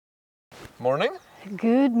Morning.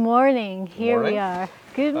 Good morning. Here morning. we are.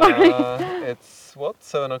 Good morning. It's what,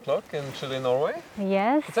 7 o'clock in Chile, Norway?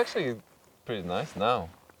 Yes. It's actually pretty nice now.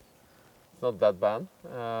 It's not that bad.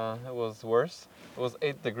 It was worse. It was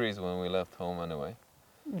 8 degrees when we left home anyway.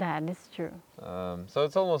 That is true. So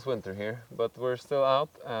it's almost winter here, but we're still out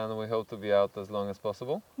and we hope to be out as long as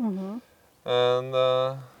possible. Mm-hmm. And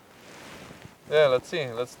yeah, let's see.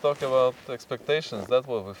 Let's talk about expectations. That's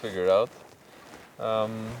what we figured out.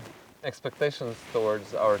 Expectations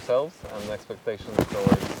towards ourselves and expectations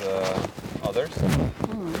towards others.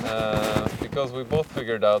 Because we both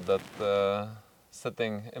figured out that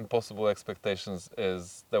setting impossible expectations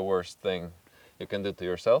is the worst thing you can do to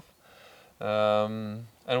yourself.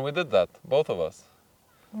 And we did that, both of us.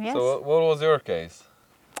 Yes. So what was your case?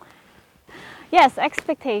 Yes,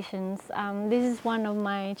 expectations. This is one of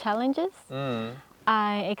my challenges.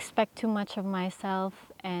 I expect too much of myself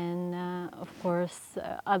and, of course,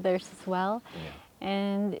 others as well. Yeah.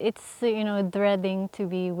 And it's, dreading to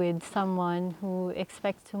be with someone who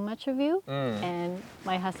expects too much of you. And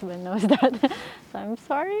my husband knows that, so I'm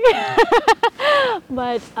sorry.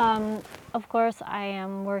 But, of course, I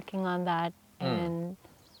am working on that. And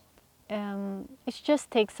it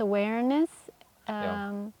just takes awareness.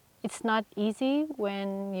 It's not easy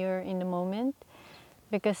when you're in the moment,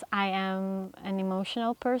 because I am an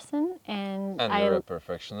emotional person and you're a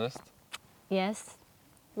perfectionist. Yes,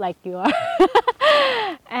 like you are.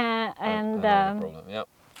 Another problem, yeah.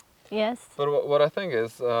 Yes. But what I think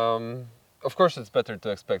is, of course, it's better to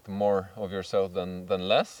expect more of yourself than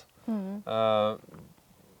less.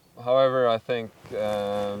 However, I think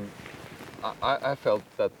I felt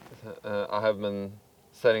that I have been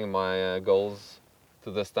setting my goals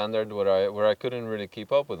to the standard where I couldn't really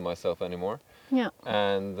keep up with myself anymore. Yeah.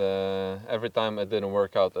 And every time it didn't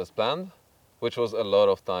work out as planned, which was a lot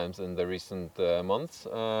of times in the recent months,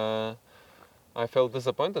 I felt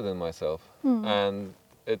disappointed in myself. And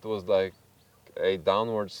it was like a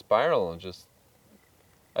downward spiral. Just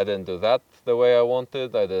I didn't do that the way I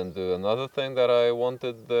wanted. I didn't do another thing that I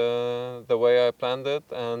wanted the way I planned it,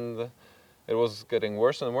 and it was getting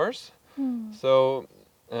worse and worse. So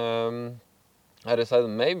I decided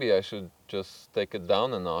maybe I should just take it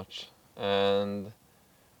down a notch. And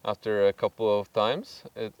after a couple of times,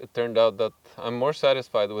 it turned out that I'm more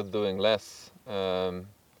satisfied with doing less and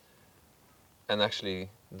actually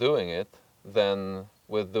doing it than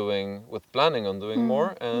with planning on doing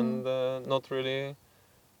more and not really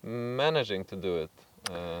managing to do it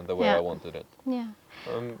the way I wanted it. Yeah.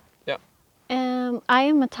 Yeah. I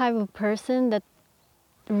am a type of person that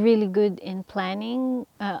really good in planning,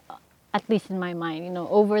 at least in my mind,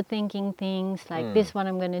 overthinking things like this what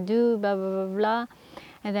I'm going to do, blah, blah, blah, blah.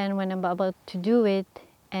 And then when I'm about to do it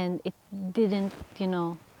and it didn't,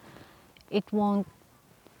 it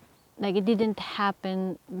didn't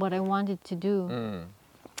happen what I wanted to do,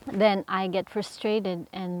 then I get frustrated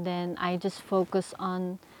and then I just focus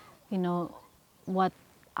on, what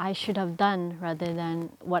I should have done rather than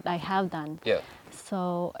what I have done. Yeah.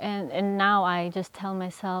 So, and now I just tell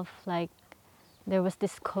myself, like, there was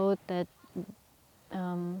this quote that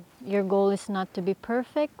your goal is not to be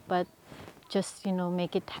perfect, but just,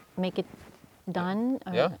 make it done.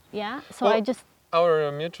 Yeah. So well, I just...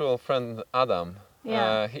 Our mutual friend Adam,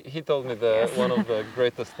 he told me that one of the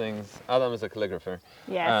greatest things. Adam is a calligrapher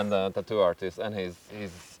and a tattoo artist, and he's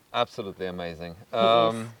absolutely amazing.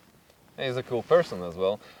 He's a cool person as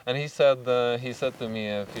well. And he said to me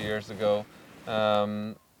a few years ago,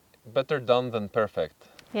 better done than perfect.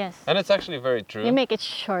 Yes. And it's actually very true. You make it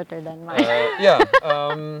shorter than mine.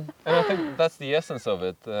 And I think that's the essence of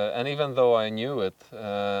it. And even though I knew it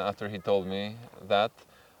after he told me that,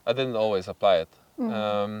 I didn't always apply it.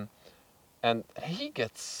 And he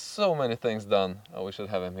gets so many things done. Oh, we should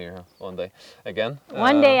have him here one day again.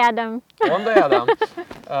 One day, Adam. One day, Adam.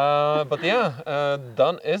 But yeah,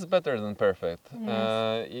 done is better than perfect.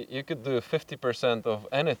 Yes. You could do 50% of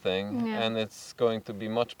anything, and it's going to be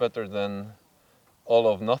much better than all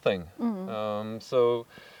of nothing. So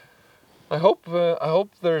I hope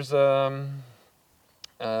there's I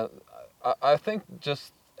think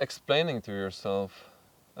just explaining to yourself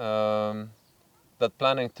that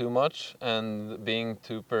planning too much and being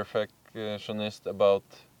too perfectionist about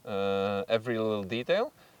every little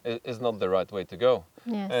detail is not the right way to go.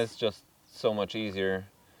 Yes. It's just so much easier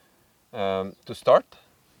to start,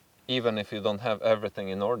 even if you don't have everything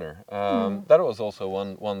in order. That was also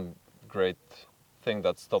one great thing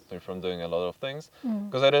that stopped me from doing a lot of things,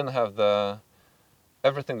 because I didn't have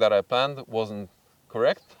everything that I planned wasn't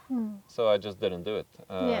correct, so I just didn't do it.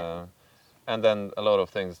 And then a lot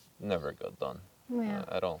of things never got done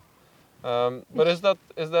at all. But is that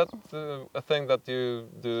a thing that you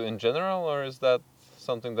do in general, or is that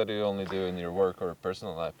something that you only do in your work or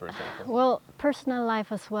personal life, for example? Well, personal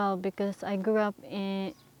life as well, because I grew up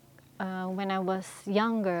when I was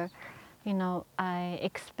younger. You know, I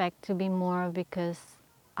expect to be more because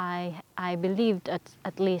I believed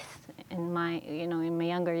at least in my in my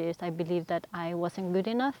younger years, I believed that I wasn't good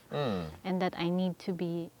enough, and that I need to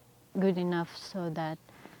be good enough so that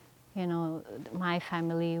my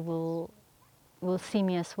family will see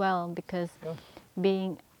me as well, because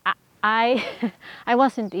being I I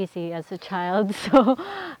wasn't easy as a child, so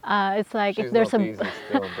it's like She's if there's not a easy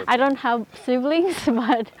still, but I don't have siblings,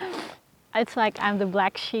 but it's like I'm the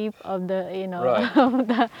black sheep of the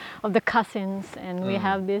Right. of the cousins, and we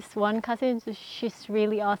have this one cousin. She's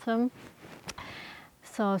really awesome.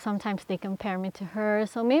 So sometimes they compare me to her.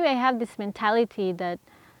 So maybe I have this mentality that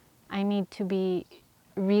I need to be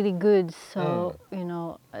really good. So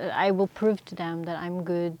I will prove to them that I'm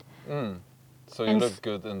good. So you look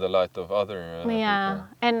good in the light of other Yeah, people.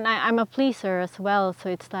 and I'm a pleaser as well. So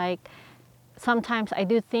it's like sometimes I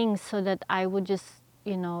do things so that I would just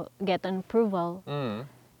get an approval.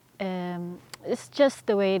 It's just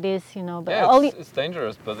the way it is, But Yeah, only it's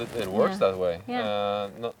dangerous, but it works that way. Yeah.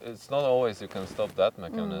 It's not always you can stop that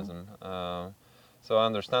mechanism. So I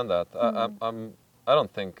understand that. I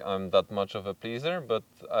don't think I'm that much of a pleaser, but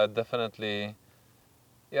I definitely,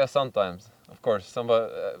 yeah, sometimes, of course,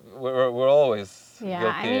 we're always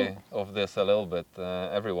guilty of this a little bit.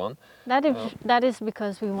 Everyone. that is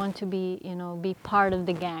because we want to be part of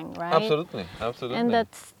the gang, right? Absolutely, absolutely. And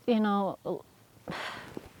that's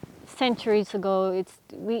centuries ago.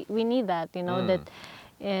 We need that, that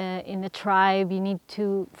in the tribe you need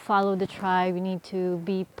to follow the tribe. You need to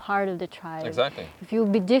be part of the tribe. Exactly. If you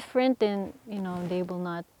be different, then they will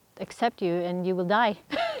not accept you, and you will die.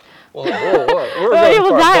 Well, we're you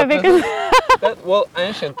will die because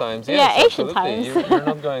ancient times, yes, yeah, ancient absolutely. times. You're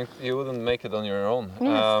not going. You wouldn't make it on your own.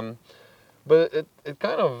 Yes. But it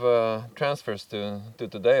kind of transfers to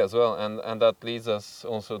today as well, and that leads us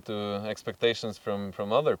also to expectations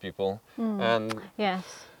from other people. And yes,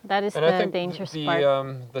 that is and I the think dangerous part.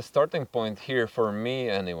 the starting point here for me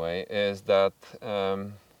anyway is that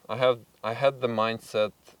I had the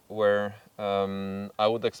mindset where I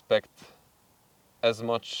would expect as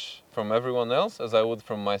much from everyone else as I would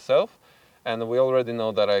from myself, and we already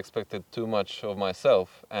know that I expected too much of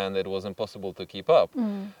myself, and it was impossible to keep up.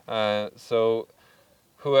 So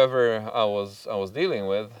whoever I was dealing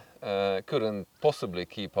with couldn't possibly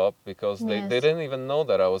keep up because they didn't even know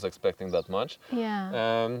that I was expecting that much. Yeah.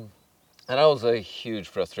 And that was a huge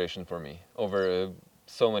frustration for me over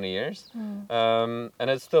so many years, and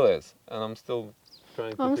it still is, and I'm still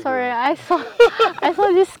trying to. I'm figure sorry. out. I saw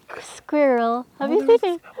this squirrel. Have you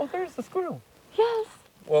seen it? Oh, there's a squirrel. Yes.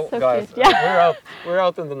 Well, So guys, cute. Yeah. we're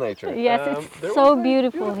out in the nature. Yes, There it's so was a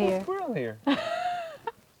beautiful here. Squirrel here.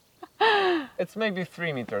 It's maybe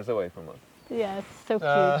 3 meters away from us. Yes, so cute.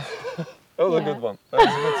 That was a good one. That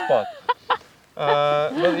was a good spot.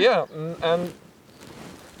 But yeah, and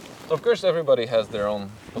of course everybody has their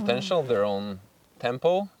own potential, their own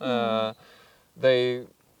tempo.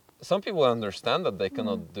 Some people understand that they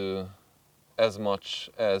cannot do as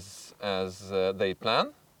much as they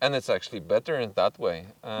plan, and it's actually better in that way.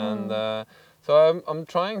 And so I'm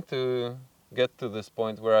trying to get to this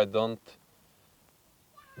point where I don't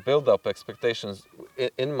build up expectations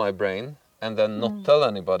in my brain and then not tell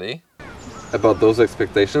anybody about those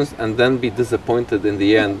expectations, and then be disappointed in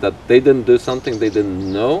the end that they didn't do something they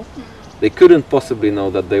didn't know, they couldn't possibly know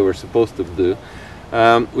that they were supposed to do,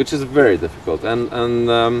 which is very difficult. And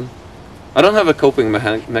I don't have a coping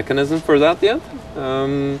mechanism for that yet.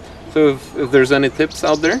 So if there's any tips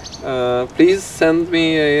out there, please send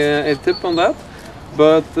me a tip on that.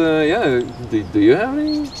 But yeah, do you have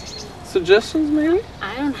any suggestions maybe?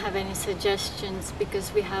 I don't have any suggestions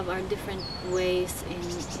because we have our different ways in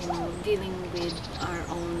dealing with our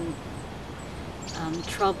own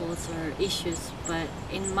troubles or issues. But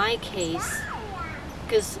in my case,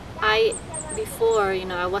 because before,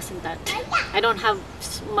 I wasn't that, I don't have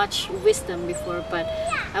much wisdom before, but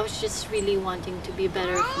I was just really wanting to be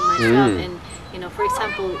better for myself. And, for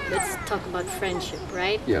example, let's talk about friendship,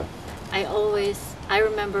 right? Yeah. I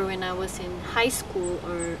remember when I was in high school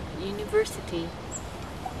or university.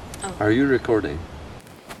 Oh. Are you recording?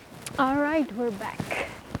 All right, we're back.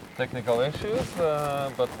 Technical issues,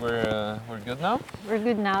 but we're good now. We're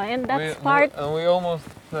good now, and that's we almost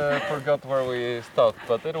forgot where we stopped,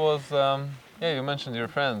 but it was you mentioned your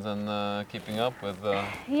friends and keeping up with.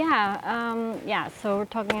 Yeah. So we're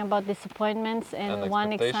talking about disappointments, and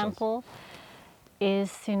one example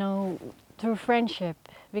is through friendship,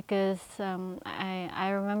 because I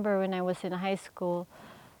remember when I was in high school,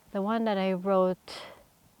 the one that I wrote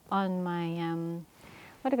on my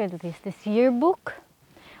what do I call this yearbook.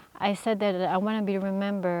 I said that I want to be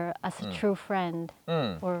remembered as a true friend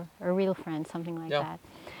or a real friend, something like that.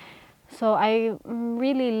 So I'm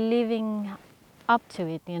really living up to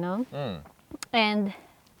it, you know. And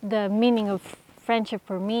the meaning of friendship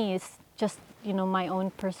for me is just, you know, my own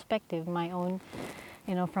perspective, my own,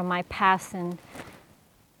 you know, from my past. And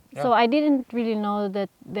so I didn't really know that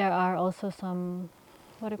there are also some,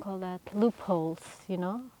 what do you call that, loopholes, you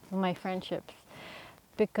know, in my friendships.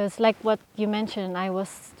 Because like what you mentioned, I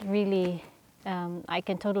was really, I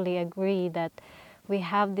can totally agree that we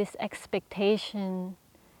have this expectation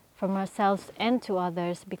from ourselves and to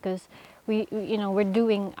others, because you know,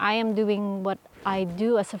 I am doing what I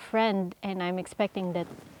do as a friend, and I'm expecting that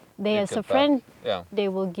they, as a friend, they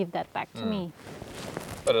will give that back to me.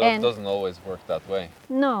 But it doesn't always work that way.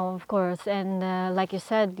 No, of course. And like you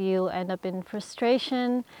said, you'll end up in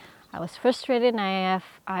frustration. I was frustrated, and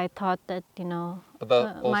I thought that, you know,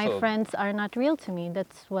 my friends are not real to me.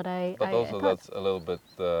 That's what I But also thought. that's a little bit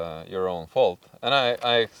your own fault. And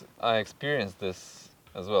I experienced this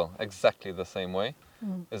as well, exactly the same way.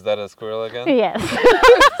 Is that a squirrel again? Yes.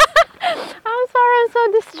 I'm sorry, I'm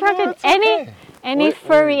so distracted. No, okay. Any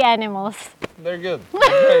furry animals? They're good.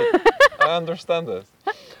 They're great. I understand this.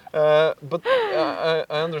 But I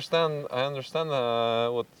understand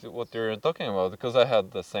what you're talking about, because I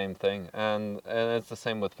had the same thing, and it's the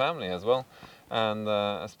same with family as well, and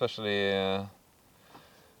especially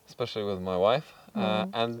with my wife.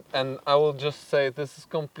 And I will just say this is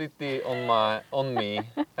completely on me,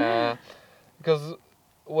 because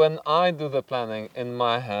when I do the planning in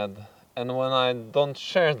my head, and when I don't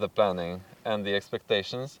share the planning and the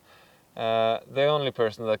expectations, the only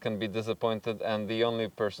person that can be disappointed, and the only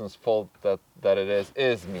person's fault that it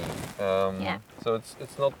is me. So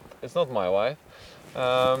it's not my wife,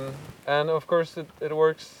 and of course it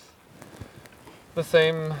works the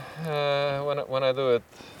same when I do it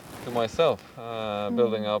to myself,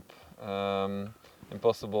 building up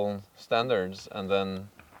impossible standards and then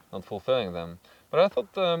not fulfilling them. But I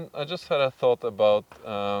thought I just had a thought about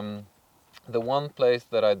the one place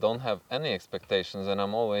that I don't have any expectations, and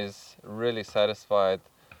I'm always really satisfied,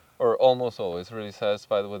 or almost always really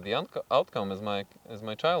satisfied with the outcome, is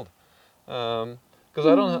my child, because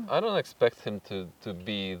I don't expect him to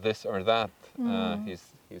be this or that.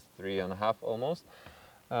 He's 3.5 almost,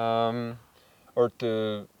 or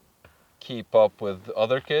to keep up with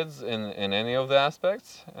other kids in any of the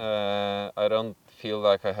aspects. I don't feel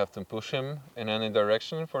like I have to push him in any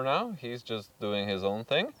direction for now. He's just doing his own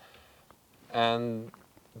thing. And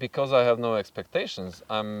because I have no expectations,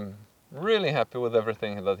 I'm really happy with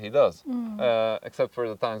everything that he does, except for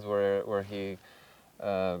the times where he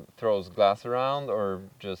throws glass around, or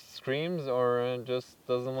just screams, or just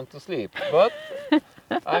doesn't want to sleep. But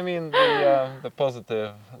I mean the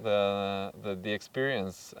positive, the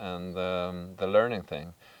experience, and the learning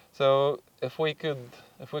thing. So if we could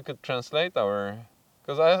translate our,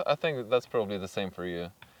 because I think that's probably the same for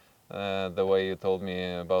you. The way you told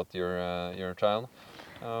me about your child.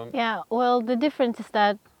 Yeah, well, the difference is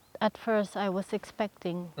that at first I was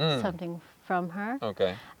expecting something from her.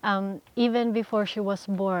 Okay. Even before she was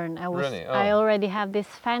born, Really? Oh. I already have this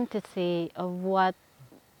fantasy of what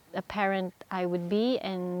a parent I would be,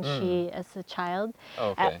 and she as a child.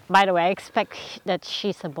 Okay. By the way, I expect that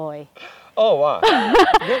she's a boy. Oh wow!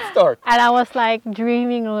 Good start. And I was like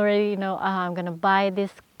dreaming already, you know, I'm gonna buy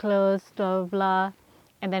this clothes, blah blah blah.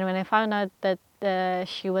 And then when I found out that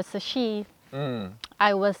she was a she,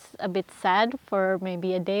 I was a bit sad for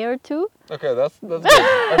maybe a day or two. Okay, that's good.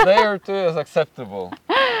 A day or two is acceptable.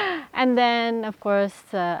 And then, of course,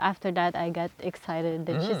 after that, I got excited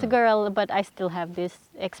that she's a girl, but I still have this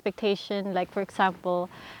expectation, like, for example,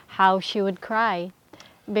 how she would cry.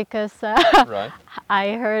 Because Right.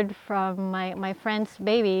 I heard from my friend's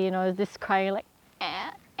baby, you know, this crying like,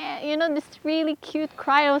 you know, this really cute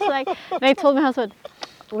cry. I was like, and I told my husband,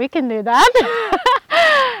 we can do that.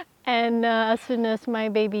 And as soon as my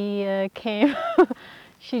baby came,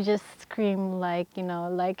 she just screamed like, you know,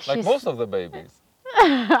 like she's... Like most of the babies.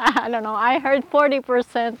 I don't know, I heard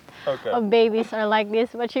 40% Okay. of babies are like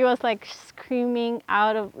this, but she was like screaming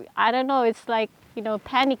out of, I don't know, it's like, you know,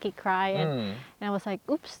 panicky cry. And I was like,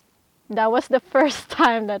 oops, that was the first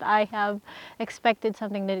time that I have expected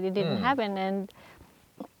something that it didn't happen. And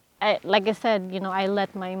like I said, you know, I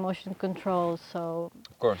let my emotion control, so...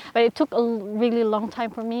 Of course. But it took a really long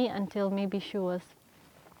time for me, until maybe she was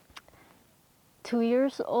 2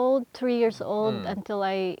 years old, 3 years old, until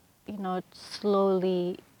I, you know,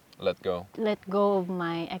 slowly let go. let go of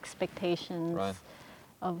my expectations Right.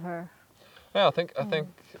 of her. Yeah, I think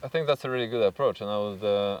that's a really good approach. And I was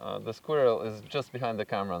the squirrel is just behind the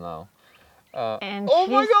camera now. And Oh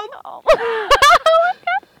my she's, God! oh,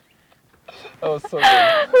 That was so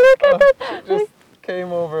good. look at that! She just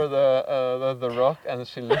came over the rock and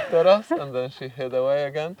she looked at us and then she hid away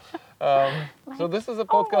again. So this is a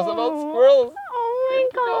podcast about squirrels. Oh Here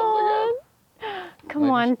she comes my again. God! Come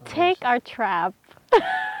Maybe on, maybe take our trap.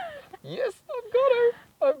 Yes, I've got her.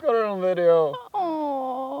 I've got her on video.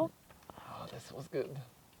 Oh, Oh, this was good.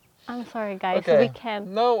 I'm sorry, guys. Okay. We can't.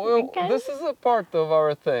 No, we can't. this is a part of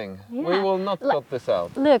our thing. We Yeah. will not cut this out.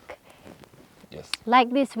 Look, Yes. like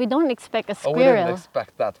this, we don't expect a Oh, squirrel. we didn't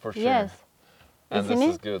expect that for sure. Yes. And Isn't this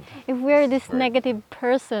it? is good. If we're this Very negative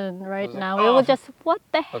person right like, now, we "Oh." will just, what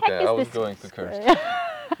the heck Okay, is I was this? going to curse.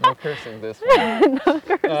 No cursing this one. No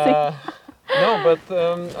cursing. No, but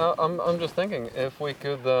I'm just thinking if we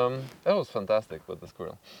could. That was fantastic with the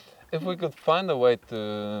squirrel. If we could find a way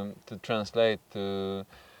to translate to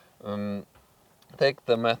take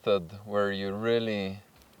the method where you really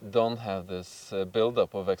don't have this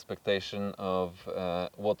build-up of expectation of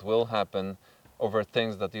what will happen over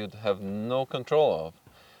things that you'd have no control of,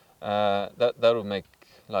 that would make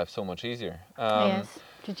life so much easier. Yes,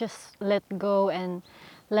 to just let go and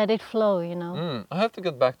let it flow, you know. I have to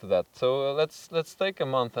get back to that. So let's take a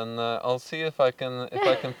month, and I'll see if I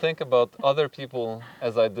can think about other people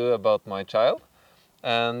as I do about my child,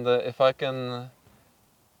 and if I can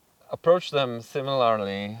approach them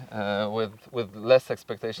similarly with less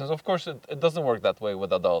expectations. Of course, it doesn't work that way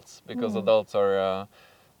with adults because adults are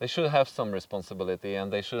they should have some responsibility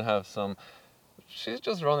and they should have some. She's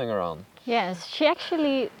just running around. Yes, she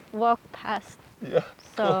actually walked past, Yeah.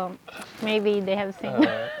 so maybe they have seen.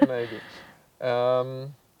 Maybe.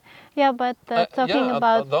 Yeah, but talking yeah,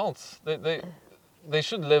 about adults, they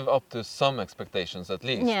should live up to some expectations at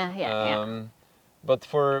least. Yeah. But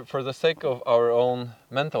for the sake of our own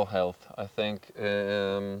mental health, I think,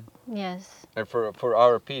 yes, and for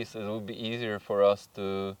our peace, it would be easier for us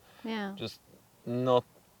to yeah, just not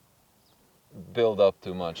build up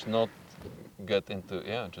too much, not get into,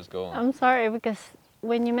 just go on. I'm sorry because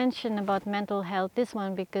when you mention about mental health, this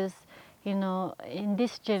one because you know in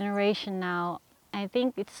this generation now, I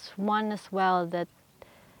think it's one as well that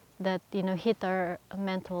you know hit our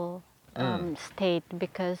mental state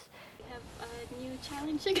because we have a new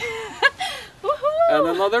challenging And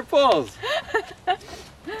another pause.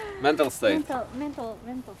 Mental state. mental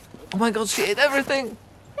state. Oh my God, she ate everything.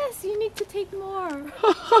 Yes, you need to take more.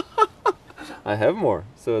 I have more,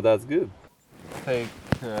 so that's good.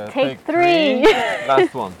 Take three.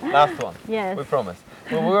 Last one. Yes. We promise.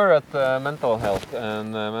 Well, we were at mental health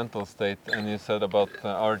and mental state, and you said about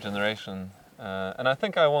our generation, and I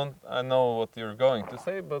think I know what you're going to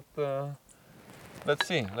say, but let's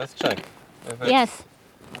see. Let's check. If it's- Yes.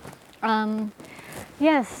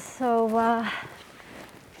 Yes. So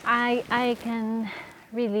I can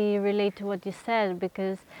really relate to what you said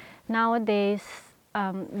because nowadays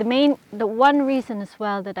the one reason as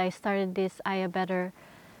well that I started this I A Better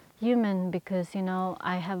Human because you know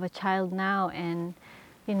I have a child now and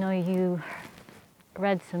you know you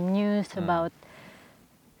read some news about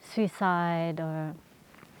suicide or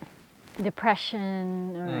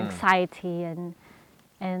depression or anxiety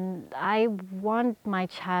and I want my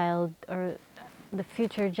child or the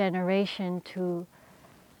future generation to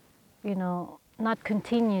you know not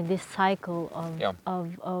continue this cycle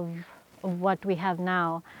of what we have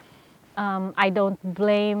now. I don't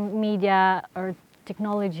blame media or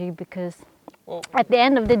technology because at the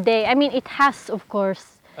end of the day, I mean, it has, of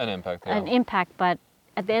course, an impact. an impact, but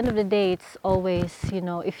at the end of the day, it's always, you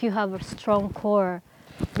know, if you have a strong core,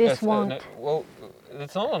 this won't. Well,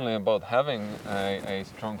 it's not only about having a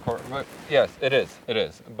strong core, but yes, it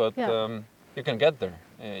is. But you can get there.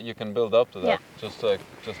 You can build up to that, just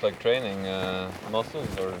like training muscles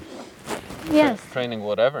or training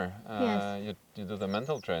whatever. You do the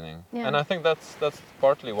mental training, and I think that's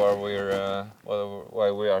partly why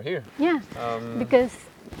we are here. Yeah, because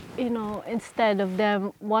you know instead of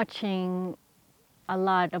them watching a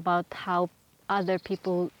lot about how other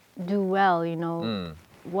people do well, you know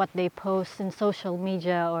what they post in social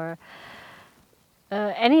media or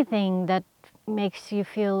anything that makes you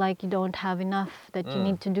feel like you don't have enough, that you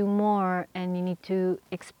need to do more and you need to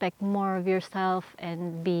expect more of yourself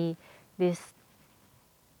and be this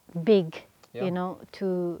big, you know,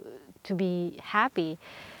 to be happy.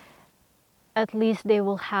 At least they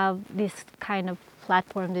will have this kind of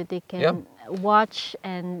platform that they can watch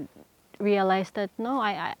and realize that no,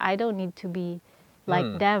 I don't need to be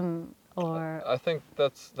like them. or I think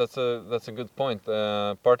that's a good point.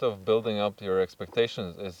 Part of building up your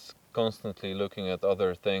expectations is constantly looking at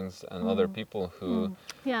other things and other people who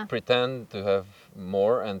yeah. pretend to have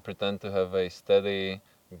more and pretend to have a steady,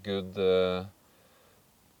 good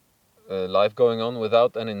life going on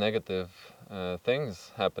without any negative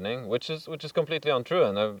things happening, which is completely untrue.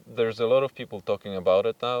 And there's a lot of people talking about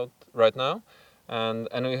it right now, and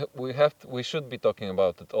we should be talking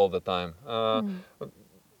about it all the time.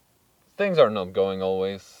 Things are not going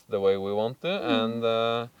always the way we want to,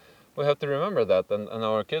 and we have to remember that, and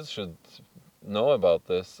our kids should know about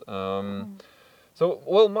this. So,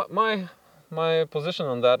 well, my position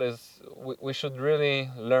on that is we should really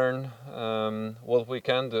learn what we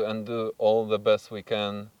can do and do all the best we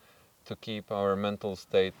can to keep our mental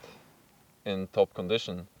state in top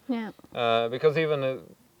condition. Yeah. Because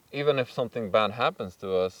even if something bad happens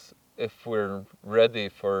to us, if we're ready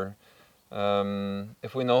for,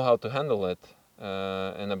 if we know how to handle it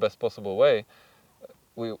in the best possible way,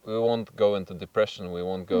 we won't go into depression. We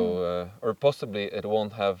won't go, or possibly it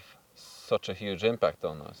won't have such a huge impact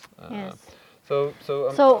on us. Yes. So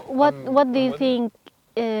What do you think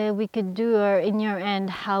we could do, or in your end,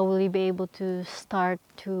 how will you be able to start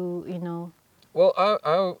to, Well,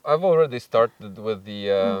 I've already started with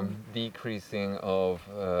the decreasing of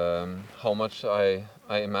how much I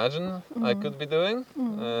imagine I could be doing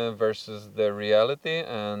versus the reality,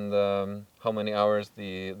 and how many hours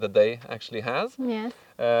the day actually has. yes,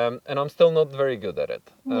 And I'm still not very good at it.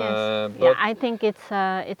 yes, But I think it's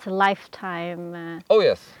a lifetime. oh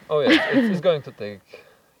yes, it's going to take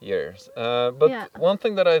years. But Yeah. one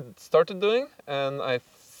thing that I started doing, and I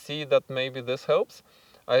see that maybe this helps,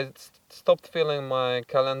 I stopped filling my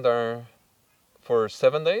calendar for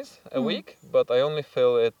 7 days a week, but I only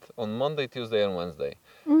fill it on Monday, Tuesday, and Wednesday.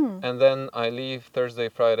 And then I leave Thursday,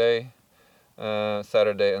 Friday,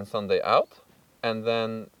 Saturday, and Sunday out. And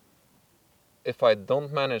then if I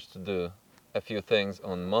don't manage to do a few things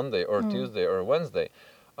on Monday or Tuesday or Wednesday,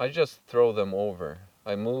 I just throw them over.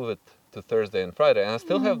 I move it to Thursday and Friday, and I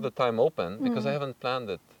still have the time open because I haven't planned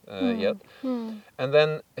it yet. And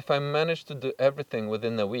then if I manage to do everything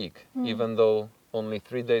within a week, even though only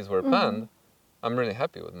 3 days were planned, I'm really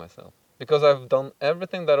happy with myself because I've done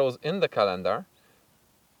everything that was in the calendar.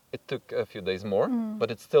 It took a few days more,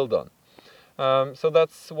 but it's still done. So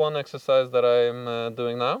that's one exercise that I'm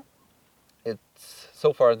doing now. It's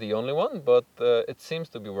so far the only one, but it seems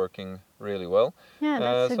to be working really well. Yeah,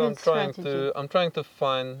 that's a so good strategy. I'm trying to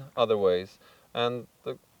find other ways, and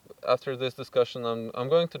after this discussion, I'm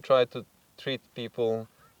going to try to treat people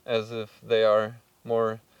as if they are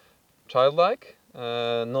more childlike.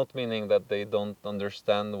 Not meaning that they don't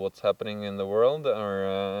understand what's happening in the world,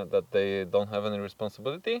 or that they don't have any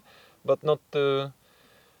responsibility, but not to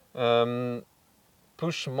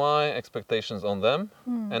push my expectations on them,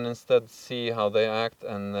 and instead see how they act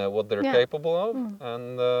and what they're capable of,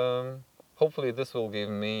 and hopefully this will give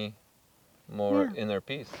me more inner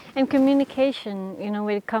peace. And communication,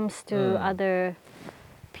 when it comes to other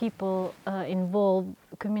people involved,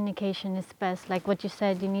 communication is best. Like what you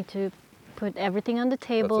said, you need to put everything on the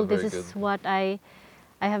table. That's This is what I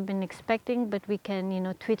have been expecting, but we can,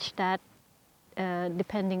 twitch that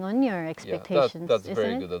depending on your expectations. That's isn't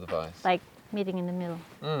very it? good advice. Like meeting in the middle.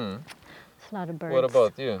 It's a lot of birds. What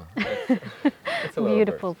about you? It's a lot of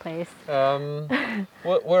Beautiful birds. place.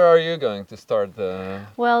 Where are you going to start?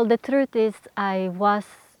 Well, the truth is, I was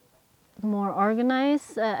more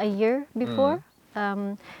organized a year before.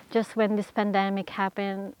 Just when this pandemic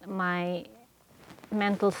happened, my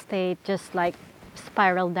mental state just like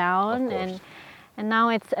spiraled down, and now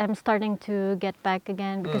I'm starting to get back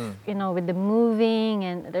again because with the moving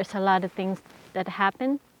and there's a lot of things that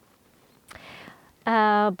happen.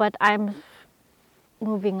 But I'm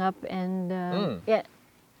moving up, and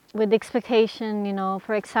with expectation,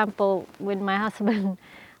 for example, with my husband,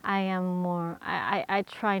 I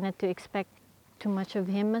try not to expect too much of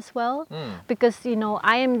him as well, because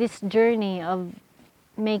I am this journey of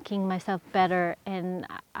making myself better, and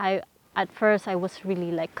at first I was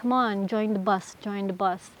really like, come on, join the bus,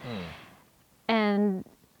 and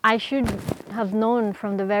I should have known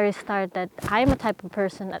from the very start that I'm a type of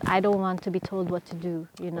person that I don't want to be told what to do,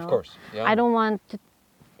 Of course, yeah. I don't want to,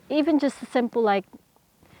 even just a simple like,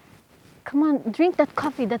 come on, drink that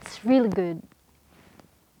coffee, that's really good.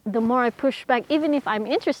 The more I push back, even if I'm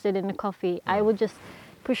interested in the coffee, I would just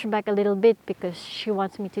push back a little bit because she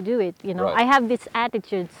wants me to do it, Right. I have this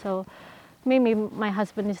attitude, so maybe my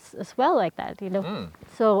husband is as well like that,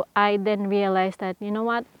 So I then realized that, you know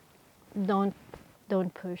what, don't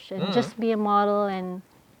push, and just be a model, and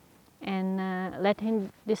let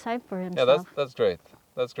him decide for himself. Yeah, that's great.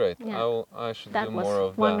 That's great. Yeah. I should That do was more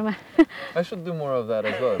of one that. of my I should do more of that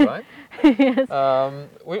as well, right?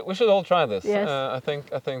 yes. We should all try this. Yes. I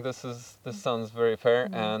think this sounds very fair,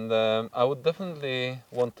 and I would definitely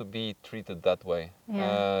want to be treated that way.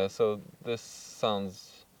 Yeah. So this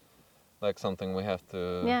sounds like something we have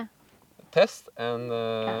to Yeah. test, and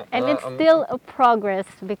And it's I'm still a progress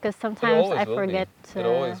because it sometimes always I will forget. be. It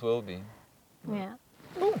always will be. Yeah.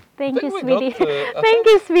 Oh, Thank I you, think we sweetie. got, I Thank think-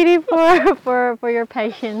 you, sweetie, for your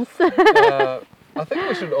patience. I think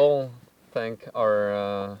we should all thank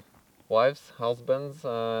our wives, husbands,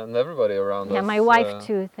 and everybody around us. Yeah, my wife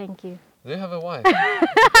too. Thank you. Do you have a wife?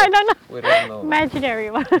 I don't know. We don't know. That.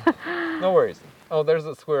 Imaginary one. No worries. Oh, there's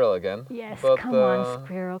a squirrel again. Yes, But, come on,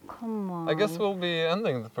 squirrel, come on. I guess we'll be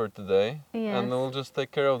ending for today. Yes. And we'll just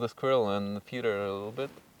take care of the squirrel and feed her a little bit.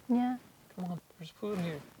 Yeah. Come on, there's food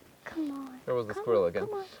here. Come on. There was the squirrel again.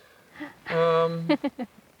 Come on.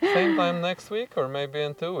 Same time next week or maybe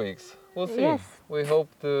in 2 weeks. We'll see. Yes. We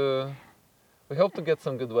hope to get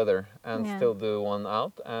some good weather and Yeah. still do one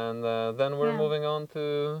out, and then we're Yeah. moving on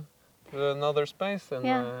to another space in,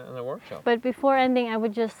 Yeah. in a workshop. But before ending, I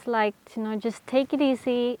would just like to just take it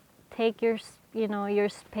easy, take your your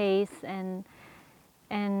space, and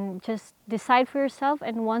just decide for yourself.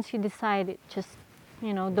 And once you decide, it just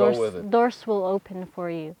Go with it. doors will open for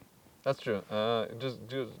you. That's true. Just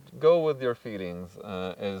go with your feelings.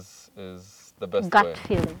 Is the best Gut way.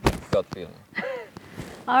 feeling. Yes. Gut feeling.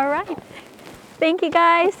 All right. Thank you,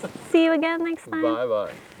 guys. See you again next time. Bye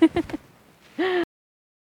bye.